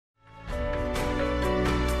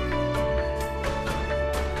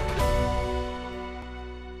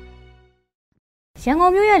ရန်ကု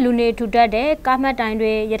န်မြို့ရဲ့လူနေထူထပ်တဲ့ကားမှတ်တိုင်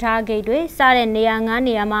တွေရထားဂိတ်တွေစတဲ့နေရာ9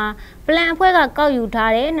နေရာမှာပလန်အဖွဲ့ကကောက်ယူ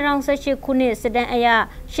ထားတဲ့2018ခုနှစ်စစ်တမ်းအရ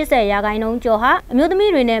80%ကျော်ဟာအမျိုးသ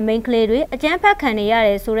မီးတွေနဲ့မိန်းကလေးတွေအကြမ်းဖက်ခံနေရတ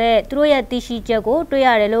ယ်ဆိုတော့သူတို့ရဲ့တည်ရှိချက်ကိုတွေ့ရ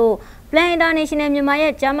တယ်လို့Plan International မြန်မာ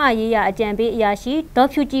ရဲ့ကျမရေးရာအကြံပေးအရာရှိဒေါ်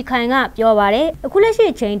ဖြူကြည်ခိုင်ကပြောပါတယ်အခုလက်ရှိ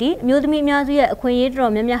ချိန်ထိအမျိုးသမီးအများစုရဲ့အခွင့်အရေး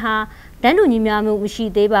တော်များများဟာတန်းတူညီမျှမှုမရှိ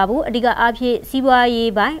သေးပါဘူးအဓိကအားဖြင့်စီးပွား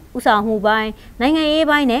ရေးပိုင်းဥဆောင်မှုပိုင်းနိုင်ငံရေး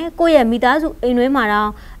ပိုင်းနဲ့ကိုယ့်ရဲ့မိသားစုအိမ်တွင်းမှာတောင်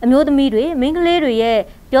အမျိုးသမီးတွေမိန်းကလေးတွေရဲ့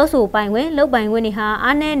ပြောဆိုပိုင်ခွင့်လုပ်ပိုင်ခွင့်တွေဟာ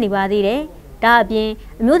အားနည်းနေပါသေးတယ်ဒါအပြင်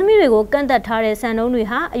အမျိုးသမီးတွေကိုကန့်သက်ထားတဲ့စံနှုန်းတွေ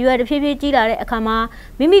ဟာအရွယ်တစ်ဖြည်းဖြည်းကြီးလာတဲ့အခါမှာ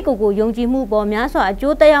မိမိကိုယ်ကိုယုံကြည်မှုပေါ်များစွာအ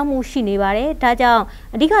ကျိုးသက်ရောက်မှုရှိနေပါတယ်။ဒါကြောင့်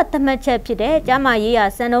အဓိကသတ်မှတ်ချက်ဖြစ်တဲ့ကျန်းမာရေးရာ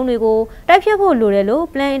စံနှုန်းတွေကိုတိုက်ဖြတ်ဖို့လိုတယ်လို့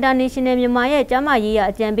Plan International မြန်မာရဲ့ကျန်းမာရေးရာ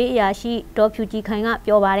အကြံပေးအရာရှိဒေါ်ဖြူကြည်ခိုင်က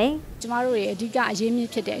ပြောပါတယ်။ကျမတို့ရဲ့အဓိကအရေးမြစ်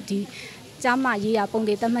ဖြစ်တဲ့ဒီကျမရေးရာပုံ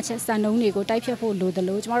တွေသတ်မှတ်ချက်စံနှုန်းတွေကိုတိုက်ဖြတ်ဖို့လိုတယ်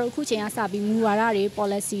လို့ကျမတို့အခုချိန်ကစပြီးမူဝါဒတွေ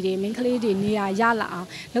policy တွေမိန်းကလေးတွေနေရာရလာအောင်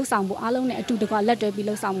လှုပ်ဆောင်ဖို့အားလုံးနဲ့အတူတကွလက်တွဲပြီး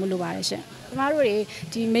လှုပ်ဆောင်မှုလိုပါတယ်ရှင်။ကျမတို့တွေ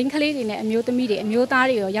ဒီမိန်းကလေးတွေနဲ့အမျိုးသမီးတွေအမျိုးသား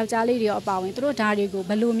တွေရောယောက်ျားလေးတွေရောအပါဝင်သူတို့ဓာတ်တွေကို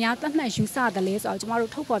ဘယ်လိုများသတ်မှတ်ယူဆတယ်လဲဆိုတော့ကျမ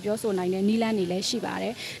တို့ထုတ်ဖော်ပြောဆိုနိုင်တဲ့နည်းလမ်းတွေလည်းရှိပါတ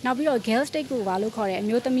ယ်။နောက်ပြီးတော့ girl state ကိုဘာလို့ခေါ်တဲ့အ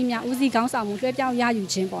မျိုးသမီးများဦးစီးခေါင်းဆောင်မှုလွှဲပြောင်းရယူ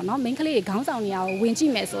ခြင်းပေါ့နော်မိန်းကလေးတွေခေါင်းဆောင်နေရကိုဝင်ကြ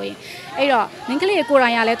ည့်မယ်ဆိုရင်အဲ့တော့မိန်းကလေးတွေကိုယ်တို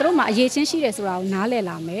င်ကလည်းသူတို့မှာအရေးချင်းရှိတယ်ဆိုတာကိုနားလည်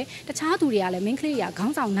လာမယ်။တခြားသူတွေကလည်းမိန်းကလေးတွေကခေါ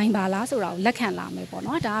င်းဆောင်နိုင်ပါလားဆိုတာကိုလက်ခံလာမယ်ပေါ့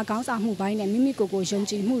နော်။ဒါကခေါင်းဆောင်မှုပိုင်းနဲ့မိမိကိုယ်ကိုယုံ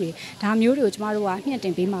ကြည်မှုတွေဒါမျိုးတွေကိုကျမတို့ကမြင့်တ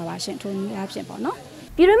င်ပေးမှာပါရှင်ထိုနည်းအားဖြင့်ပေါ့နော်။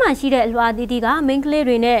ပြည်တွင်းမှာရှိတဲ့အလွှာတီးတီးကမိန်းကလေး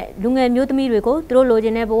တွေနဲ့လူငယ်မျိုးသမီးတွေကိုသူတို့လိုချ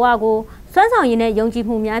င်တဲ့ဘဝကိုစွမ်းဆောင်ရည်နဲ့ယုံကြည်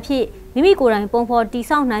မှုများဖြင့်မိမိကိုယ်တိုင်ပုံဖော်တည်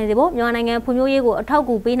ဆောက်နိုင်စေဖို့မြန်မာနိုင်ငံဖွံ့ဖြိုးရေးကိုအထောက်အ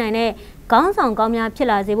ကူပေးနိုင်တဲ့ခေါင်းဆောင်ကောင်းများဖြစ်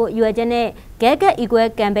လာစေဖို့ရည်ရွယ်ချက်နဲ့ Get Equal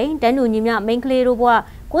Campaign တန်းတူညီမျှမိန်းကလေးတို့ဘဝ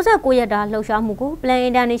69ရက်တာလှုပ်ရှားမှုကို Plan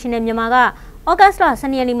International မြန်မာကဩဂတ်စ်လ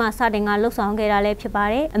12ရက်နေ့မှစတင်ကလှုပ်ဆောင်ခဲ့တာလည်းဖြစ်ပါ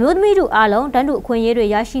တယ်။အမျိုးသမီးတို့အားလုံးတန်းတူအခွင့်အရေးတွေ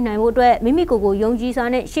ရရှိနိုင်ဖို့အတွက်မိမိကိုယ်ကိုယုံကြည်စွာ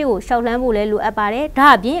နဲ့ရှေ့ကိုရှောက်လှမ်းဖို့လည်းလိုအပ်ပါတယ်။ဒါ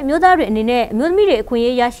အပြင်အမျိုးသားတွေအနေနဲ့အမျိုးသမီးတွေအခွင့်အ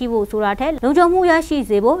ရေးရရှိဖို့ဆိုတာထက်လုံခြုံမှုရရှိ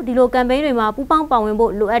စေဖို့ဒီလိုကမ်ပိန်းတွေမှာပူးပေါင်းပါဝင်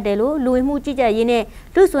ဖို့လိုအပ်တယ်လို့လူဝင်မှုကြီးကြပ်ရေးနဲ့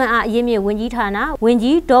လူ့စွမ်းအားအရေးမြစ်ဝန်ကြီးဌာနဝန်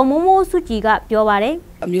ကြီးဒေါ်မိုးမိုးစုကြည်ကပြောပါတယ်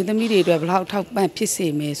။အမျိုးသမီးတွေအတွက်ဘလောက်ထောက်ပံ့ဖြစ်စေ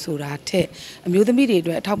မယ်ဆိုတာထက်အမျိုးသမီးတွေအ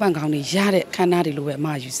တွက်အထောက်ပံ့ကောင်းတွေရတဲ့အခမ်းအနားတွေလိုပဲအ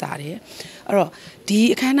မှယူဆတယ်။အဲ့တော့ဒီ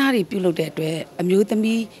အခမ်းအနားတွေပြုလုပ်တဲ့အတွက်အမျိုးသ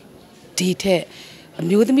မီးဒီထက်အ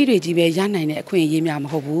မျိုးသမီးတွေကြီးပဲရနိုင်တဲ့အခွင့်အရေးများမ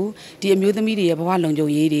ဟုတ်ဘူး။ဒီအမျိုးသမီးတွေရဲ့ဘဝလုံခြုံ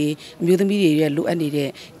ရေးတွေအမျိုးသမီးတွေရဲ့လိုအပ်နေတဲ့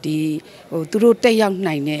ဒီသူတို့တက်ရောက်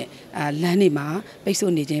နိုင်တဲ့လမ်းတွေမှာပိတ်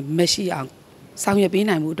ဆို့နေခြင်းမရှိအောင်ဆောင်ရွက်ပေး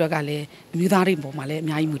နိုင်မှုအတွက်ကလည်းအမျိုးသားတွေပေါ်မှာလည်းအ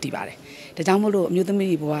များကြီးမူတည်ပါတယ်။ဒါကြောင့်မို့လို့အမျိုးသမီး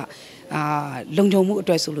တွေဘဝလုံခြုံမှုအ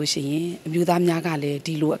တွက်ဆိုလို့ရှိရင်အမျိုးသားများကလည်း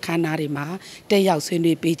ဒီလိုအခမ်းအနားတွေမှာတက်ရောက်ဆွေး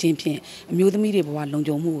နွေးပေးခြင်းဖြင့်အမျိုးသမီးတွေဘဝလုံ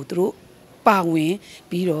ခြုံမှုကိုသူတို့ပါဝင်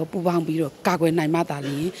ပြီးတော့ပူပေါင်းပြီးတော့ကာကွယ်နိုင်မှသာ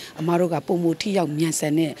လျှင်အမားတို့ကပုံမထိရောက်မြန်ဆ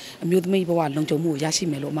န်တဲ့အမျိုးသမီးဘဝလုံခြုံမှုကိုရရှိ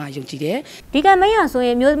မယ်လို့အမယုံကြည်တယ်။ဒီကမိတ်ရဆိုရ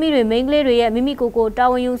င်အမျိုးသမီးတွေမိန်းကလေးတွေရဲ့မိမိကိုယ်ကိုတာ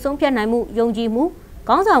ဝန်ယူဆုံးဖြတ်နိုင်မှုယုံကြည်မှု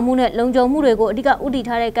ခေါင်းဆောင်မှုနဲ့လုံခြုံမှုတွေကိုအဓိကဥတည်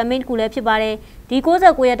ထားတဲ့ကမ်ပိန်းတစ်ခုလည်းဖြစ်ပါတယ်။ဒီ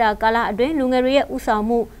69ရက်တာကာလအတွင်းလူငယ်တွေရဲ့ဥဆောင်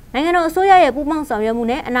မှုနိုင်ငံတော်အစိုးရရဲ့ပူးပေါင်းဆောင်ရွက်မှု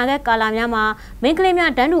နဲ့အနာဂတ်ကာလများမှာမိန်းကလေး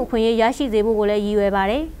များတန်းတူအခွင့်အရေးရရှိစေဖို့ကိုလည်းရည်ရွယ်ပါ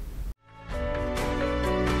တယ်။